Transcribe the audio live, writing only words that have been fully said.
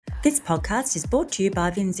This podcast is brought to you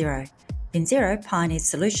by VinZero. VinZero pioneers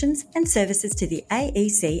solutions and services to the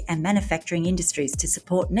AEC and manufacturing industries to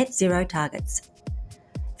support net zero targets.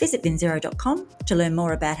 Visit vinzero.com to learn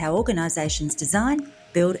more about how organisations design,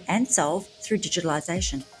 build and solve through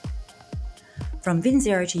digitalisation. From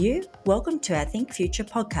VinZero to you, welcome to our Think Future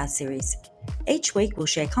podcast series. Each week we'll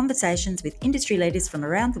share conversations with industry leaders from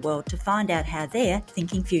around the world to find out how they're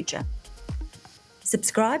thinking future.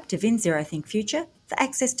 Subscribe to VinZero Think Future for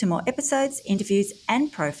access to more episodes, interviews and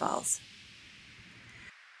profiles.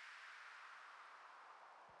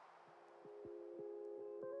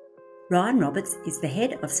 Ryan Roberts is the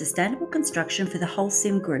Head of Sustainable Construction for the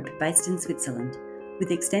Holcim Group based in Switzerland.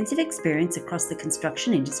 With extensive experience across the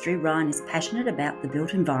construction industry, Ryan is passionate about the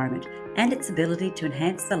built environment and its ability to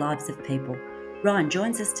enhance the lives of people. Ryan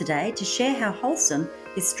joins us today to share how Holcim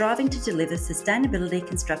is striving to deliver sustainability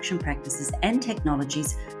construction practices and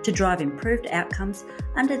technologies to drive improved outcomes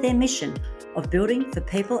under their mission of building for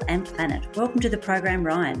people and planet. Welcome to the program,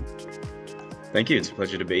 Ryan. Thank you. It's a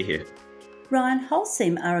pleasure to be here. Ryan,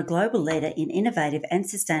 Holcim are a global leader in innovative and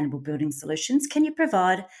sustainable building solutions. Can you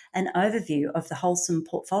provide an overview of the Holcim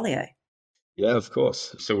portfolio? Yeah, of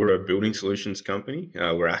course. So we're a building solutions company.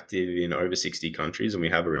 We're active in over 60 countries and we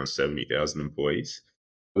have around 70,000 employees.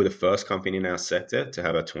 We're the first company in our sector to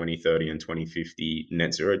have our 2030 and 2050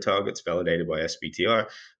 net zero targets validated by SBTi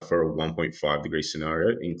for a 1.5 degree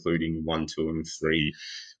scenario, including 1, 2, and 3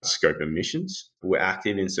 scope emissions. We're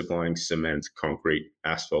active in supplying cement, concrete,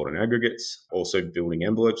 asphalt, and aggregates, also building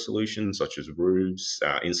envelope solutions such as roofs,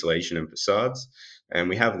 insulation, and facades. And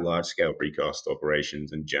we have large-scale precast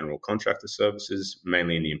operations and general contractor services,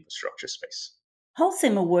 mainly in the infrastructure space.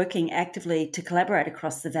 Holcim are working actively to collaborate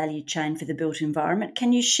across the value chain for the built environment.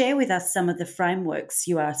 Can you share with us some of the frameworks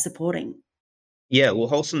you are supporting? Yeah, well,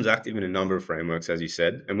 Holcim's active in a number of frameworks, as you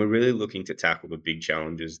said, and we're really looking to tackle the big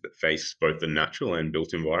challenges that face both the natural and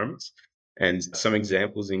built environments. And some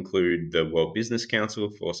examples include the World Business Council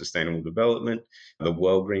for Sustainable Development, the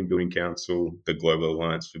World Green Building Council, the Global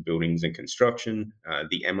Alliance for Buildings and Construction,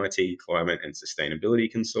 the MIT Climate and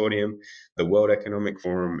Sustainability Consortium, the World Economic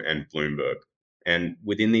Forum, and Bloomberg. And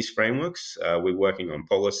within these frameworks, we're working on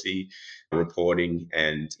policy, reporting,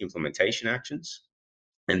 and implementation actions.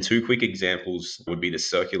 And two quick examples would be the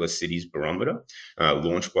Circular Cities Barometer,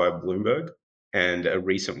 launched by Bloomberg, and a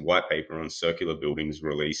recent white paper on circular buildings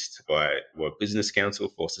released by World Business Council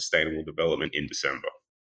for Sustainable Development in December.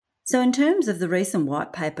 So in terms of the recent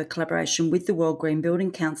white paper collaboration with the World Green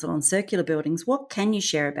Building Council on circular buildings, what can you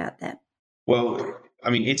share about that? Well, I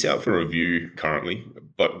mean, it's out for review currently,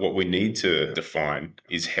 but what we need to define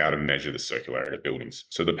is how to measure the circularity of buildings.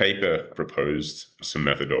 So the paper proposed some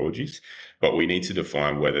methodologies, but we need to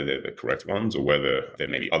define whether they're the correct ones or whether there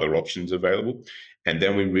may be other options available. And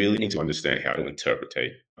then we really need to understand how to interpret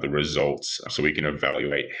the results so we can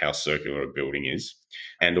evaluate how circular a building is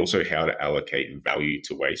and also how to allocate value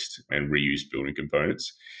to waste and reuse building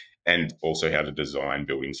components, and also how to design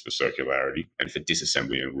buildings for circularity and for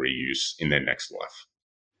disassembly and reuse in their next life.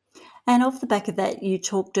 And off the back of that, you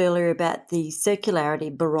talked earlier about the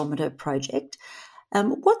Circularity Barometer project.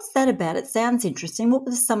 What's that about? It sounds interesting. What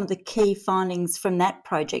were some of the key findings from that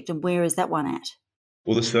project and where is that one at?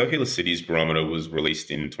 Well, the Circular Cities Barometer was released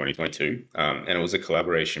in 2022, and it was a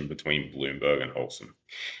collaboration between Bloomberg and Holcim.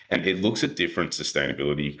 And it looks at different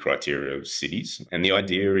sustainability criteria of cities. And the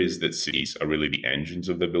idea is that cities are really the engines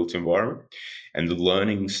of the built environment. And the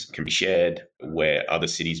learnings can be shared where other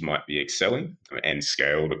cities might be excelling and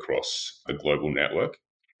scaled across the global network.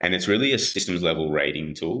 And it's really a systems level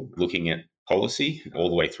rating tool looking at policy all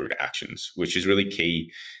the way through to actions, which is really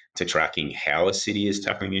key to tracking how a city is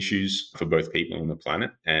tackling issues for both people and the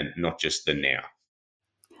planet and not just the now.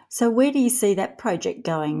 So where do you see that project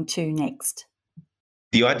going to next?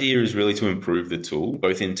 The idea is really to improve the tool,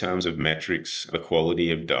 both in terms of metrics, the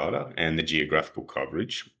quality of data, and the geographical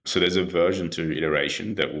coverage. So there's a version 2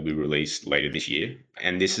 iteration that will be released later this year.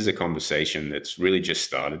 And this is a conversation that's really just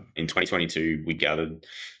started. In 2022, we gathered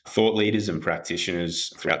thought leaders and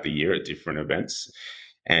practitioners throughout the year at different events.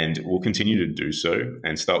 And we'll continue to do so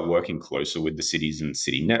and start working closer with the cities and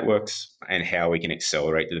city networks and how we can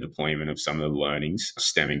accelerate the deployment of some of the learnings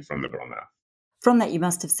stemming from the barometer. From that, you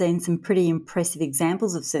must have seen some pretty impressive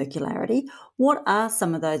examples of circularity. What are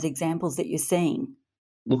some of those examples that you're seeing?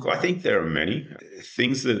 Look, I think there are many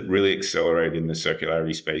things that really accelerate in the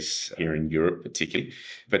circularity space here in Europe, particularly.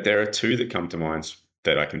 But there are two that come to mind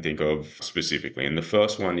that I can think of specifically. And the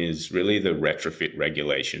first one is really the retrofit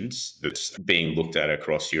regulations that's being looked at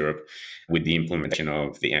across Europe with the implementation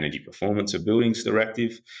of the Energy Performance of Buildings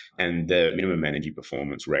Directive and the minimum energy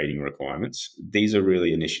performance rating requirements. These are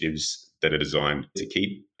really initiatives that are designed to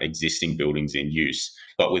keep existing buildings in use,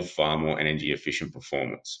 but with far more energy efficient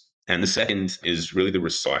performance. And the second is really the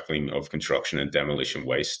recycling of construction and demolition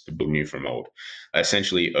waste to build new from old,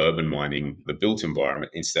 essentially urban mining the built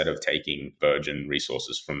environment instead of taking virgin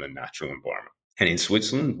resources from the natural environment. And in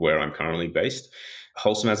Switzerland, where I'm currently based,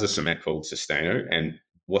 Holcim has a cement called Susteno. And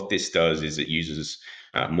what this does is it uses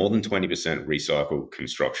more than 20% recycled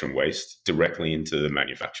construction waste directly into the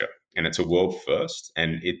manufacture. And it's a world first.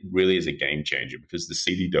 And it really is a game changer because the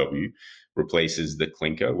CDW replaces the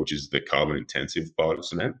clinker, which is the carbon intensive part of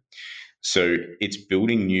cement. So it's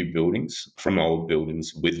building new buildings from old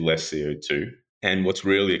buildings with less CO2. And what's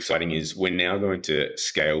really exciting is we're now going to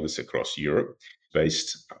scale this across Europe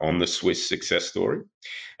based on the Swiss success story.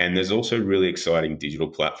 And there's also really exciting digital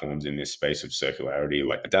platforms in this space of circularity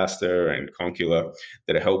like Adasta and Concula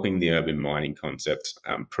that are helping the urban mining concept,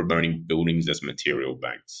 promoting buildings as material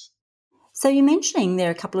banks. So you're mentioning there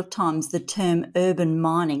a couple of times the term urban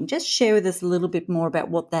mining. Just share with us a little bit more about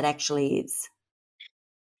what that actually is.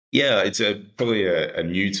 Yeah, it's probably a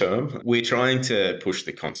new term. We're trying to push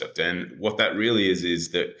the concept. And what that really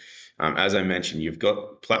is that, as I mentioned, you've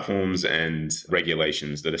got platforms and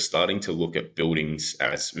regulations that are starting to look at buildings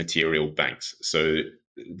as material banks. So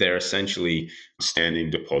they're essentially standing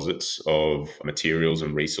deposits of materials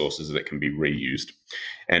and resources that can be reused.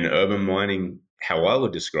 And urban mining, how I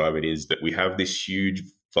would describe it, is that we have this huge,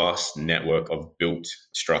 vast network of built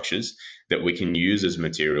structures that we can use as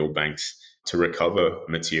material banks to recover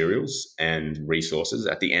materials and resources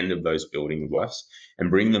at the end of those building lives and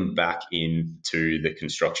bring them back into the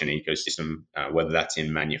construction ecosystem, whether that's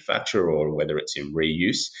in manufacture or whether it's in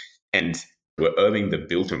reuse. And we're urbaning the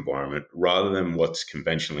built environment rather than what's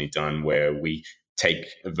conventionally done, where we take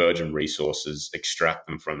virgin resources, extract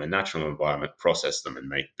them from the natural environment, process them, and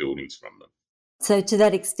make buildings from them. So to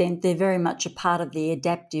that extent, they're very much a part of the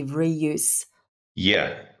adaptive reuse.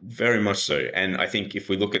 Yeah, very much so. And I think if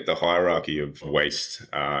we look at the hierarchy of waste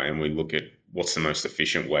and we look at what's the most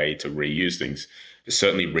efficient way to reuse things,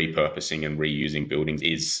 certainly repurposing and reusing buildings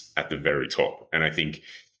is at the very top. And I think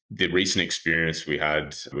the recent experience we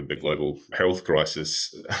had with the global health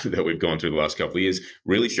crisis that we've gone through the last couple of years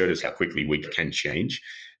really showed us how quickly we can change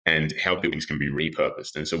and how buildings can be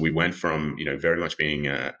repurposed. And so we went from, very much being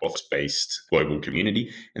an office-based global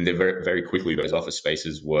community, and then very, very quickly those office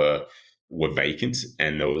spaces were vacant,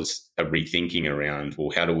 and there was a rethinking around, well,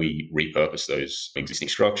 how do we repurpose those existing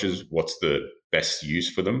structures? What's the best use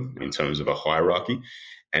for them in terms of a hierarchy?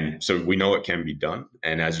 And so we know it can be done.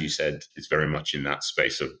 And as you said, it's very much in that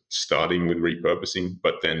space of starting with repurposing.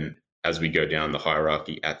 But then as we go down the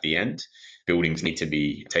hierarchy at the end, buildings need to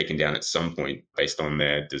be taken down at some point based on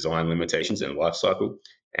their design limitations and life cycle.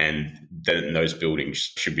 And then those buildings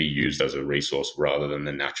should be used as a resource rather than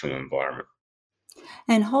the natural environment.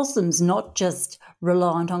 And Wholesom's not just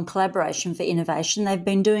reliant on collaboration for innovation, they've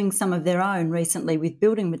been doing some of their own recently with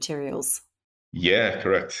building materials. Yeah,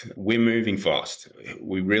 correct. We're moving fast.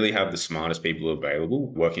 We really have the smartest people available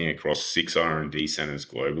working across 6 R&D centers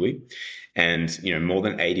globally. And, more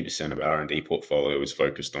than 80% of our R&D portfolio is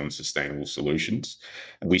focused on sustainable solutions.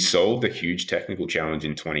 We solved a huge technical challenge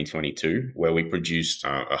in 2022 where we produced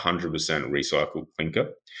 100% recycled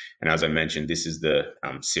clinker. And as I mentioned, this is the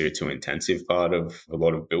CO2 intensive part of a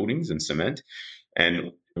lot of buildings and cement.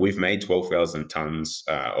 And we've made 12,000 tons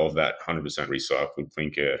of that 100% recycled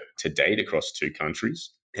clinker to date across 2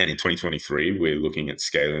 countries. And in 2023, we're looking at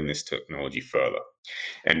scaling this technology further.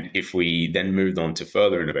 And if we then moved on to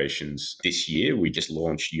further innovations, this year we just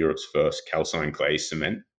launched Europe's first calcined clay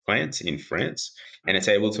cement plant in France. And it's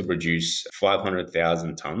able to produce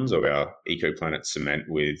 500,000 tons of our EcoPlanet cement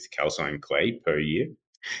with calcined clay per year.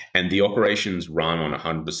 And the operations run on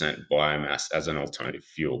 100% biomass as an alternative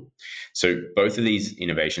fuel. So both of these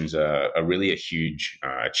innovations are really a huge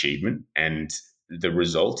achievement. And the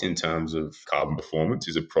result in terms of carbon performance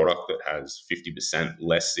is a product that has 50%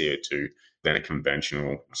 less CO2 than a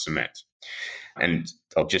conventional cement. And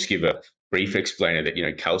I'll just give a brief explainer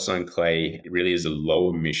that, calcined clay really is a low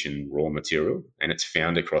emission raw material, and it's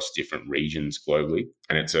found across different regions globally.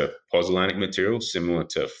 And it's a pozzolanic material similar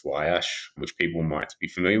to fly ash, which people might be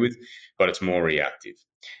familiar with, but it's more reactive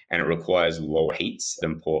and it requires lower heats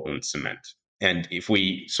than Portland cement. And if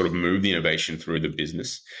we sort of move the innovation through the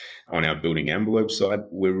business on our building envelope side,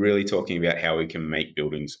 we're really talking about how we can make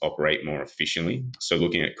buildings operate more efficiently. So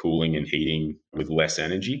looking at cooling and heating with less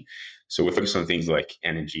energy. So we're focused on things like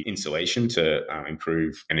energy insulation to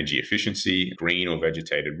improve energy efficiency, green or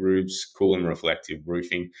vegetated roofs, cool and reflective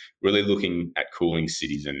roofing, really looking at cooling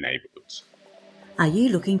cities and neighbourhoods. Are you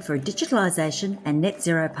looking for a digitalisation and net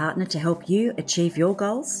zero partner to help you achieve your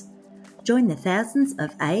goals? Join the thousands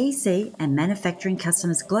of AEC and manufacturing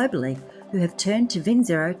customers globally who have turned to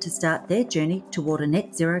VinZero to start their journey toward a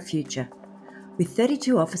net zero future. With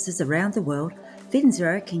 32 offices around the world,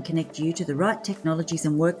 VinZero can connect you to the right technologies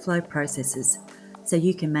and workflow processes so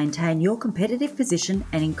you can maintain your competitive position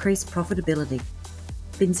and increase profitability.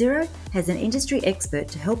 VinZero has an industry expert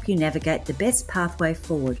to help you navigate the best pathway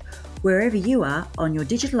forward wherever you are on your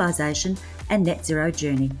digitalisation and net zero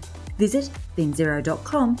journey. Visit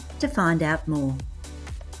vinzero.com to find out more.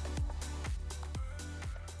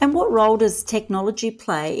 And what role does technology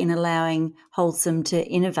play in allowing Wholesome to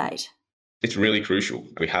innovate? It's really crucial.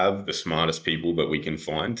 We have the smartest people that we can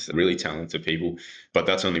find, really talented people, but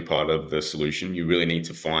that's only part of the solution. You really need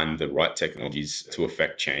to find the right technologies to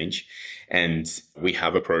affect change. And we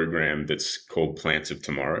have a program that's called Plants of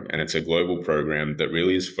Tomorrow, and it's a global program that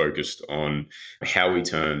really is focused on how we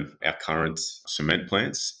turn our current cement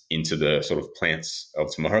plants into the sort of plants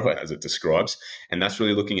of tomorrow, as it describes. And that's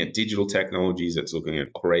really looking at digital technologies, it's looking at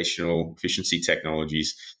operational efficiency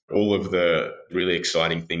technologies, all of the really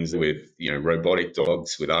exciting things with robotic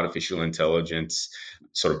dogs, with artificial intelligence,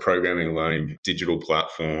 sort of programming and learning, digital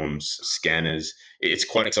platforms, scanners. It's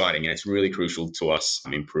quite exciting, and it's really crucial to us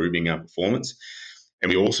improving our performance.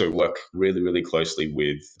 And we also work really, really closely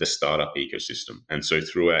with the startup ecosystem. And so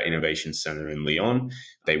through our innovation center in Lyon,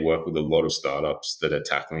 they work with a lot of startups that are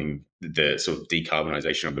tackling the sort of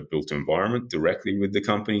decarbonization of the built environment directly with the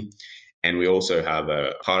company. And we also have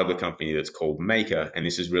a part of the company that's called Maker. And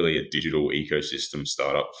this is really a digital ecosystem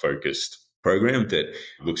startup focused program that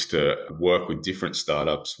looks to work with different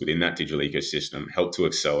startups within that digital ecosystem, help to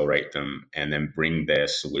accelerate them, and then bring their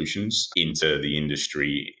solutions into the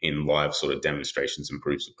industry in live sort of demonstrations and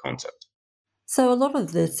proofs of concept. So a lot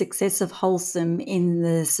of the success of Wholesome in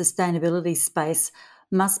the sustainability space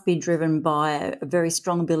must be driven by a very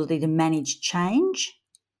strong ability to manage change.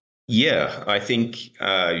 Yeah, I think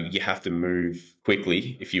you have to move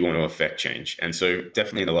quickly if you want to affect change. And so,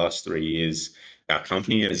 definitely in the last 3 years, our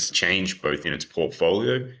company has changed both in its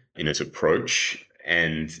portfolio, in its approach,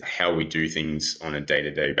 and how we do things on a day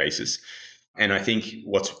to day basis. And I think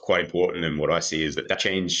what's quite important and what I see is that that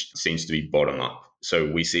change seems to be bottom up. So,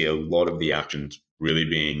 we see a lot of the actions really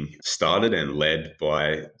being started and led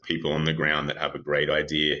by people on the ground that have a great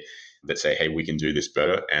idea that say, hey, we can do this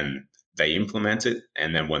better. And they implement it.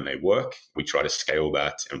 And then when they work, we try to scale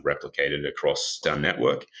that and replicate it across our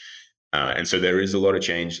network. And so there is a lot of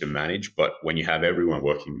change to manage, but when you have everyone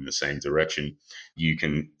working in the same direction, you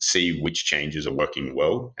can see which changes are working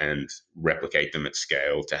well and replicate them at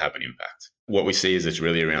scale to have an impact. What we see is it's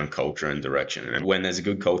really around culture and direction. And when there's a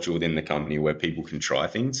good culture within the company where people can try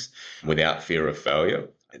things without fear of failure,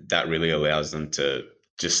 that really allows them to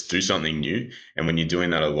just do something new. And when you're doing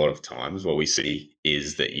that a lot of times, what we see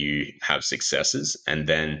is that you have successes. And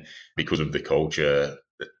then because of the culture,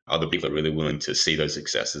 other people are really willing to see those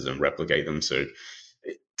successes and replicate them. So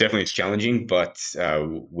definitely it's challenging, but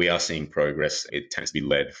we are seeing progress. It tends to be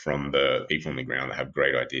led from the people on the ground that have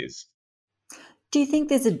great ideas. Do you think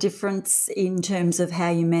there's a difference in terms of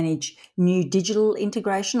how you manage new digital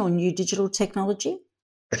integration or new digital technology?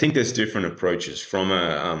 I think there's different approaches from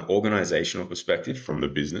a organizational perspective, from the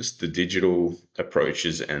business. The digital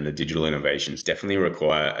approaches and the digital innovations definitely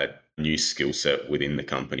require a new skill set within the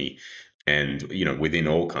company, and within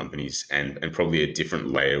all companies, and probably a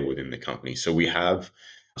different layer within the company. So we have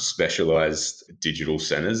specialized digital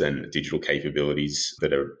centers and digital capabilities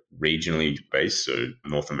that are regionally based, so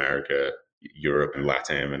North America, Europe, and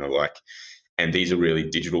LATAM and alike. And these are really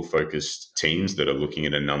digital focused teams that are looking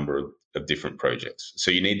at a number of different projects.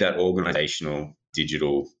 So you need that organizational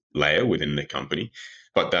digital layer within the company.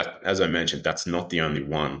 But that, as I mentioned, that's not the only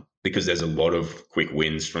one, because there's a lot of quick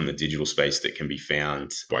wins from the digital space that can be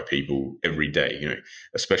found by people every day,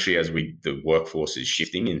 especially as the workforce is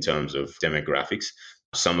shifting in terms of demographics.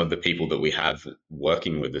 Some of the people that we have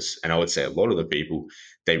working with us, and I would say a lot of the people,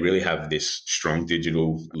 they really have this strong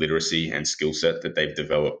digital literacy and skill set that they've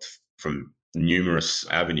developed from numerous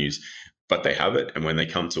avenues, but they have it. And when they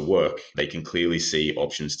come to work, they can clearly see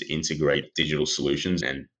options to integrate digital solutions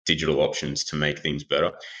and digital options to make things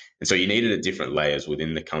better. And so you needed at different layers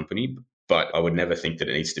within the company. But I would never think that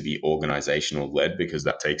it needs to be organizational led, because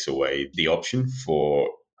that takes away the option for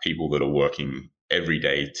people that are working every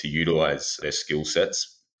day to utilize their skill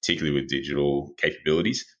sets, particularly with digital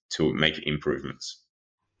capabilities, to make improvements.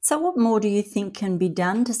 So, what more do you think can be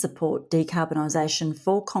done to support decarbonisation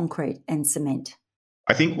for concrete and cement?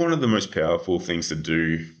 I think one of the most powerful things to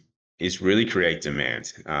do is really create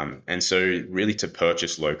demand. And so really to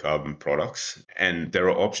purchase low carbon products. And there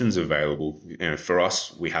are options available. For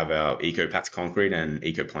us, we have our EcoPact concrete and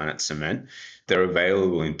EcoPlanet cement. They're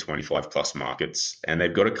available in 25 plus markets, and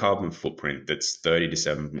they've got a carbon footprint that's 30 to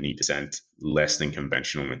 70% less than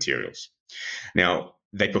conventional materials. Now,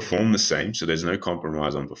 they perform the same, so there's no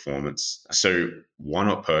compromise on performance. So why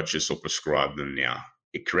not purchase or prescribe them now?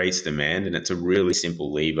 It creates demand, and it's a really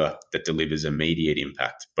simple lever that delivers immediate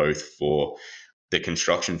impact, both for the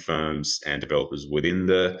construction firms and developers within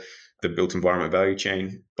the built environment value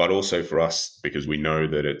chain, but also for us because we know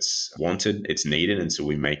that it's wanted, it's needed, and so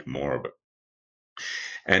we make more of it.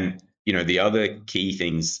 And the other key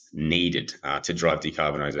things needed to drive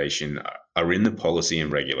decarbonisation are in the policy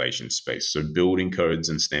and regulation space. So building codes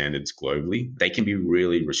and standards globally, they can be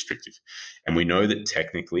really restrictive. And we know that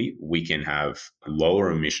technically we can have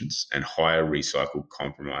lower emissions and higher recycled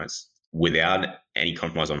compromise without any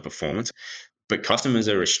compromise on performance. But customers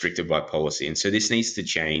are restricted by policy. And so this needs to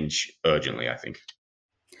change urgently, I think.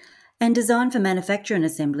 And Design for Manufacture and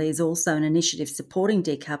Assembly is also an initiative supporting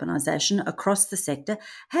decarbonisation across the sector.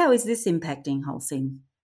 How is this impacting Holcim?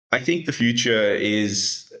 I think the future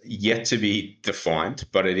is yet to be defined,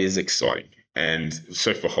 but it is exciting. And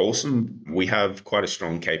so for Holcim, we have quite a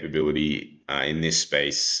strong capability in this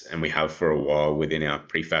space, and we have for a while within our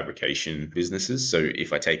prefabrication businesses. So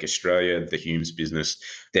if I take Australia, the Humes business,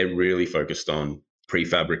 they're really focused on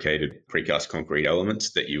prefabricated precast concrete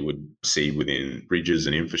elements that you would see within bridges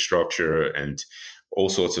and infrastructure and all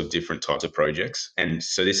sorts of different types of projects. And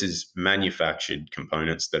so this is manufactured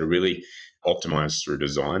components that are really optimized through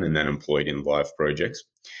design and then employed in live projects.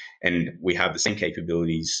 And we have the same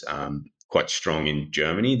capabilities quite strong in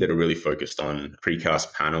Germany that are really focused on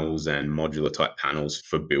precast panels and modular type panels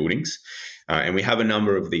for buildings. And we have a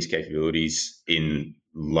number of these capabilities in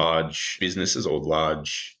large businesses or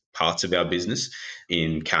large parts of our business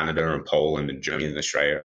in Canada and Poland and Germany and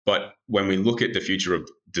Australia. But when we look at the future of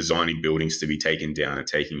designing buildings to be taken down and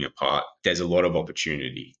taking apart, there's a lot of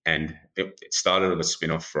opportunity. And it started as a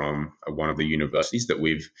spin-off from one of the universities that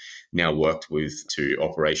we've now worked with to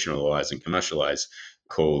operationalize and commercialize,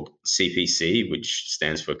 called CPC, which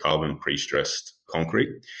stands for Carbon Pre-Stressed Concrete.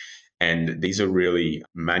 And these are really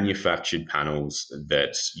manufactured panels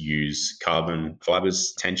that use carbon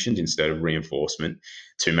fibers tensioned instead of reinforcement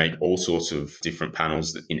to make all sorts of different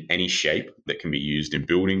panels in any shape that can be used in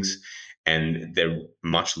buildings. And they're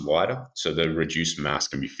much lighter, so the reduced mass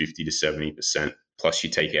can be 50 to 70%. Plus, you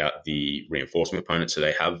take out the reinforcement component, so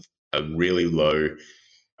they have a really low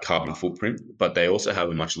carbon footprint, but they also have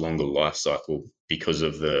a much longer life cycle because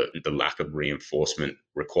of the lack of reinforcement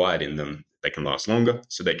required in them. They can last longer,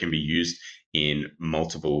 so they can be used in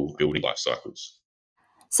multiple building life cycles.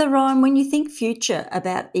 So Ryan, when you think future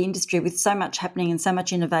about the industry with so much happening and so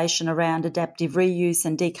much innovation around adaptive reuse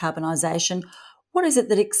and decarbonisation, what is it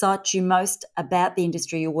that excites you most about the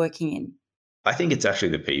industry you're working in? I think it's actually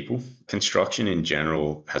the people. Construction in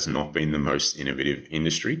general has not been the most innovative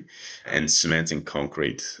industry, and cement and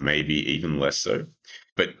concrete maybe even less so.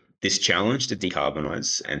 But this challenge to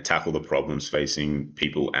decarbonize and tackle the problems facing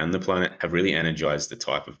people and the planet have really energized the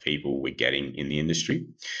type of people we're getting in the industry.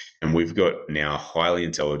 And we've got now highly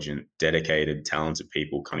intelligent, dedicated, talented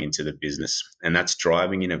people coming into the business. And that's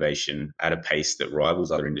driving innovation at a pace that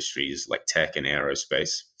rivals other industries like tech and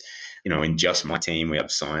aerospace. In just my team, we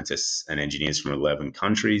have scientists and engineers from 11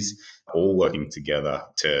 countries, all working together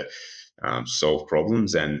to solve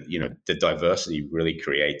problems. And, the diversity really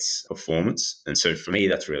creates performance. And so for me,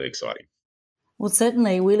 that's really exciting. Well,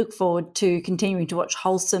 certainly we look forward to continuing to watch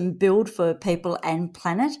Holcim build for people and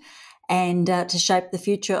planet and to shape the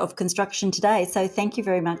future of construction today. So thank you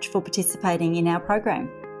very much for participating in our program.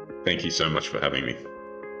 Thank you so much for having me.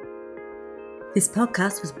 This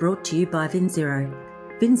podcast was brought to you by VinZero.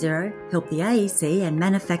 VinZero help the AEC and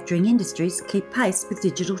manufacturing industries keep pace with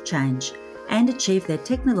digital change and achieve their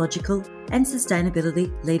technological and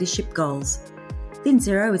sustainability leadership goals.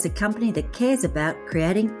 VinZero is a company that cares about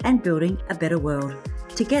creating and building a better world.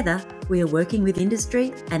 Together, we are working with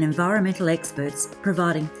industry and environmental experts,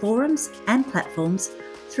 providing forums and platforms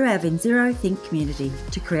through our VinZero Think community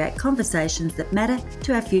to create conversations that matter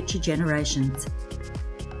to our future generations.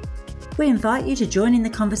 We invite you to join in the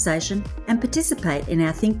conversation and participate in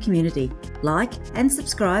our Think community. Like and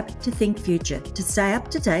subscribe to Think Future to stay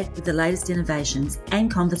up to date with the latest innovations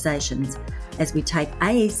and conversations as we take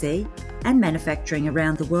AEC and manufacturing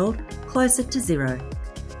around the world closer to zero.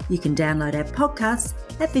 You can download our podcasts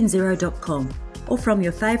at vinzero.com or from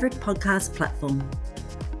your favourite podcast platform.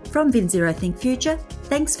 From VinZero Think Future,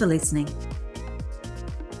 thanks for listening.